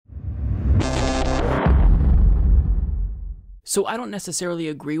So I don't necessarily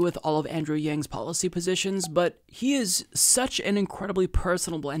agree with all of Andrew Yang's policy positions, but he is such an incredibly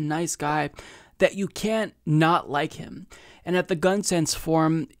personable and nice guy that you can't not like him. And at the Gun Sense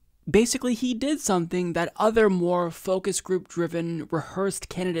Forum, basically he did something that other more focus group driven, rehearsed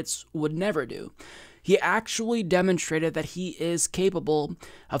candidates would never do. He actually demonstrated that he is capable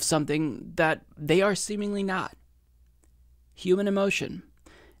of something that they are seemingly not. Human emotion.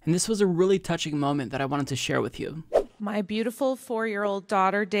 And this was a really touching moment that I wanted to share with you. My beautiful 4-year-old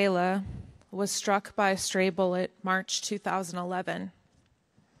daughter, Dayla, was struck by a stray bullet March 2011.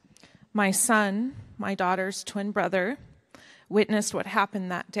 My son, my daughter's twin brother, witnessed what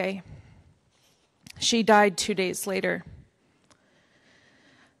happened that day. She died 2 days later.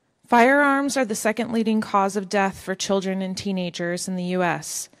 Firearms are the second leading cause of death for children and teenagers in the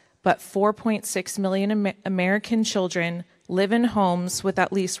U.S., but 4.6 million American children live in homes with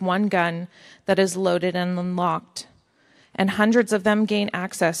at least one gun that is loaded and unlocked, and hundreds of them gain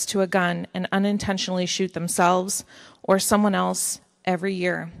access to a gun and unintentionally shoot themselves or someone else every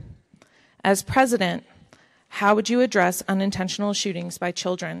year. As president, how would you address unintentional shootings by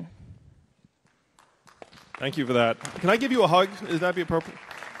children? Thank you for that. Can I give you a hug? Would that be appropriate?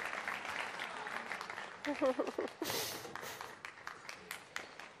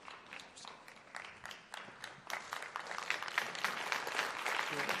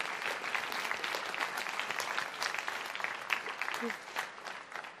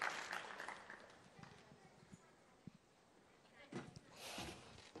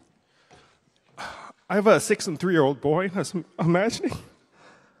 I have a 6- and 3-year-old boy. I was imagining.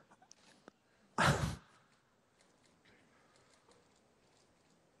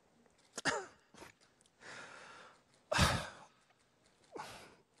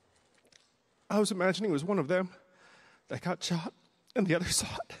 I was imagining it was one of them that got shot, and the other saw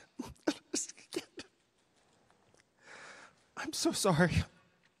it. I'm so sorry.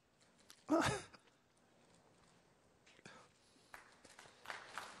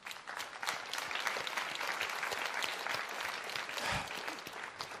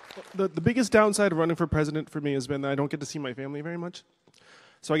 The biggest downside of running for president for me has been that I don't get to see my family very much.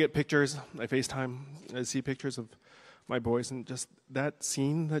 So I get pictures, I FaceTime, I see pictures of my boys, and just that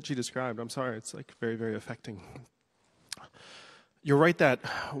scene that she described, I'm sorry, it's like very, very affecting. You're right that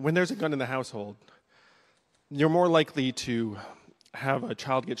when there's a gun in the household, you're more likely to have a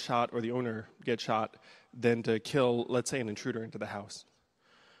child get shot or the owner get shot than to kill, let's say, an intruder into the house.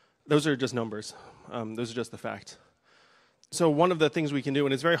 Those are just numbers. Those are just the facts. So one of the things we can do,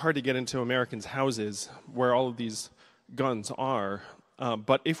 and it's very hard to get into Americans' houses where all of these guns are,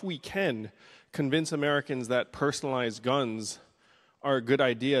 but if we can convince Americans that personalized guns are a good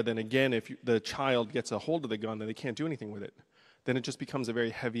idea, then again, if the child gets a hold of the gun, then they can't do anything with it. Then it just becomes a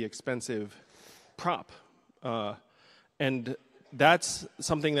very heavy, expensive prop. And that's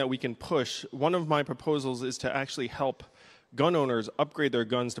something that we can push. One of my proposals is to actually help gun owners upgrade their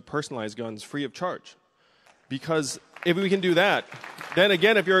guns to personalized guns free of charge. Because if we can do that, then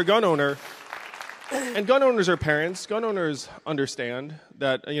again, if you're a gun owner, and gun owners are parents, gun owners understand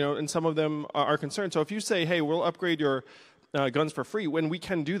that, and some of them are concerned. So if you say, hey, we'll upgrade your guns for free, when we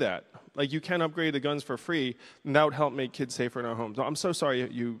can do that, like you can upgrade the guns for free, and that would help make kids safer in our homes. I'm so sorry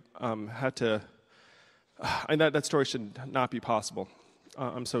you had to, and that story should not be possible.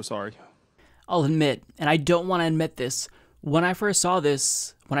 I'm so sorry. I'll admit, and I don't want to admit this, when I first saw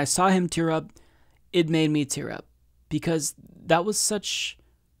this, when I saw him tear up, it made me tear up, because that was such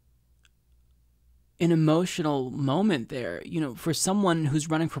an emotional moment there, for someone who's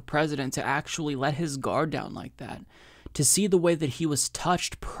running for president to actually let his guard down like that, to see the way that he was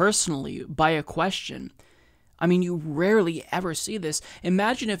touched personally by a question. I mean, you rarely ever see this.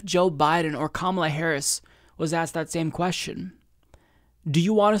 Imagine if Joe Biden or Kamala Harris was asked that same question. Do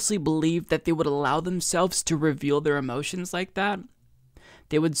you honestly believe that they would allow themselves to reveal their emotions like that?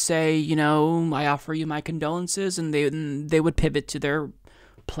 They would say, I offer you my condolences, and they would pivot to their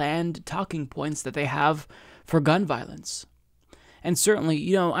planned talking points that they have for gun violence. And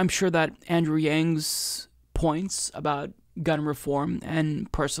certainly, I'm sure that Andrew Yang's points about gun reform and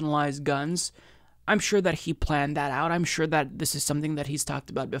personalized guns, I'm sure that he planned that out. I'm sure that this is something that he's talked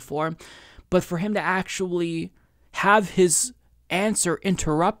about before. But for him to actually have his answer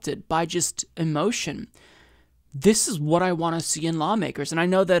interrupted by just emotion, this is what I want to see in lawmakers. And I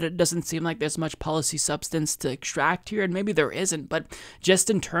know that it doesn't seem like there's much policy substance to extract here, and maybe there isn't, but just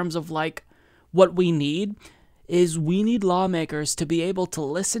in terms of what we need is we need lawmakers to be able to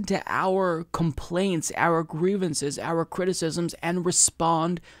listen to our complaints, our grievances, our criticisms, and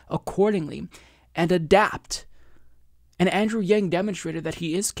respond accordingly and adapt. And Andrew Yang demonstrated that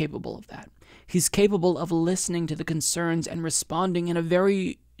he is capable of that. He's capable of listening to the concerns and responding in a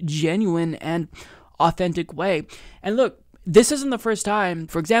very genuine and authentic way. And look, this isn't the first time.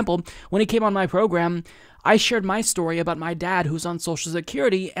 For example, when he came on my program, I shared my story about my dad who's on Social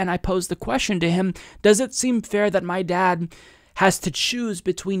Security, and I posed the question to him, does it seem fair that my dad has to choose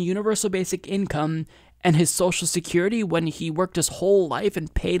between universal basic income and his Social Security when he worked his whole life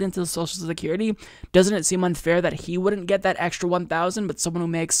and paid into the Social Security? Doesn't it seem unfair that he wouldn't get that extra $1,000, but someone who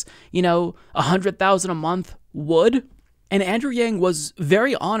makes, $100,000 a month would? And Andrew Yang was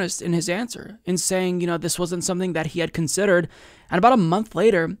very honest in his answer in saying, this wasn't something that he had considered. And about a month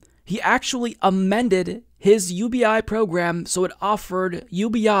later, he actually amended his UBI program so it offered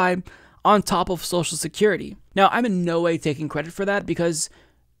UBI on top of Social Security. Now, I'm in no way taking credit for that because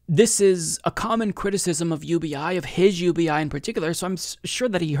this is a common criticism of UBI, of his UBI in particular, so I'm sure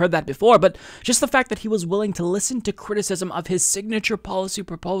that he heard that before, but just the fact that he was willing to listen to criticism of his signature policy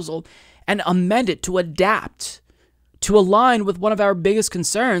proposal and amend it to adapt, to align with one of our biggest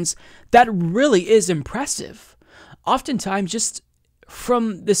concerns, that really is impressive. Oftentimes, just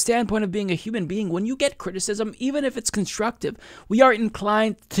from the standpoint of being a human being, when you get criticism, even if it's constructive, we are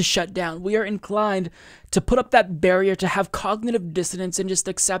inclined to shut down. We are inclined to put up that barrier, to have cognitive dissonance and just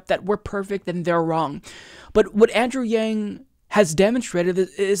accept that we're perfect and they're wrong. But what Andrew Yang has demonstrated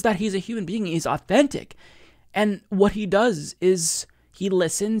is that he's a human being. He's authentic. And what he does is he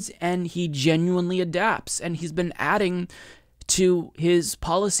listens and he genuinely adapts. And he's been adding to his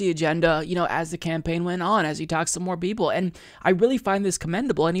policy agenda, as the campaign went on, as he talks to more people. And I really find this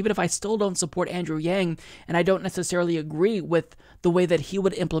commendable. And even if I still don't support Andrew Yang, and I don't necessarily agree with the way that he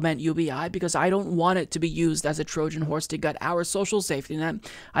would implement UBI, because I don't want it to be used as a Trojan horse to gut our social safety net.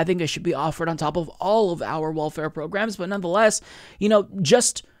 I think it should be offered on top of all of our welfare programs. But nonetheless,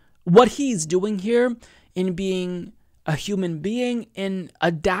 just what he's doing here in being a human being, in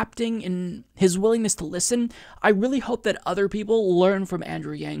adapting, in his willingness to listen, I really hope that other people learn from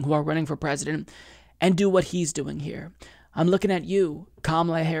Andrew Yang who are running for president and do what he's doing here. I'm looking at you,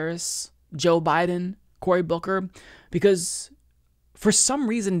 Kamala Harris, Joe Biden, Cory Booker, because for some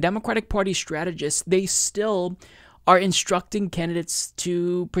reason, Democratic Party strategists, they still are instructing candidates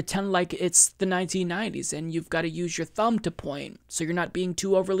to pretend like it's the 1990s and you've got to use your thumb to point so you're not being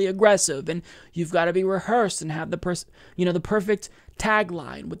too overly aggressive, and you've got to be rehearsed and have the perfect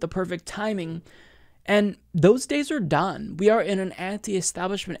tagline with the perfect timing. And those days are done. We are in an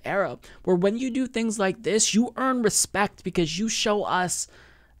anti-establishment era where when you do things like this, you earn respect because you show us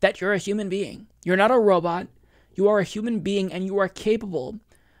that you're a human being. You're not a robot. You are a human being and you are capable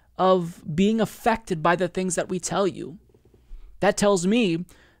of being affected by the things that we tell you. That tells me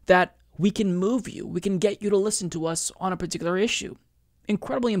that we can move you. We can get you to listen to us on a particular issue.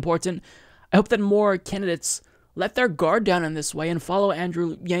 Incredibly important. I hope that more candidates let their guard down in this way and follow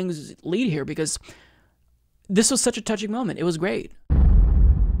Andrew Yang's lead here, because this was such a touching moment. It was great.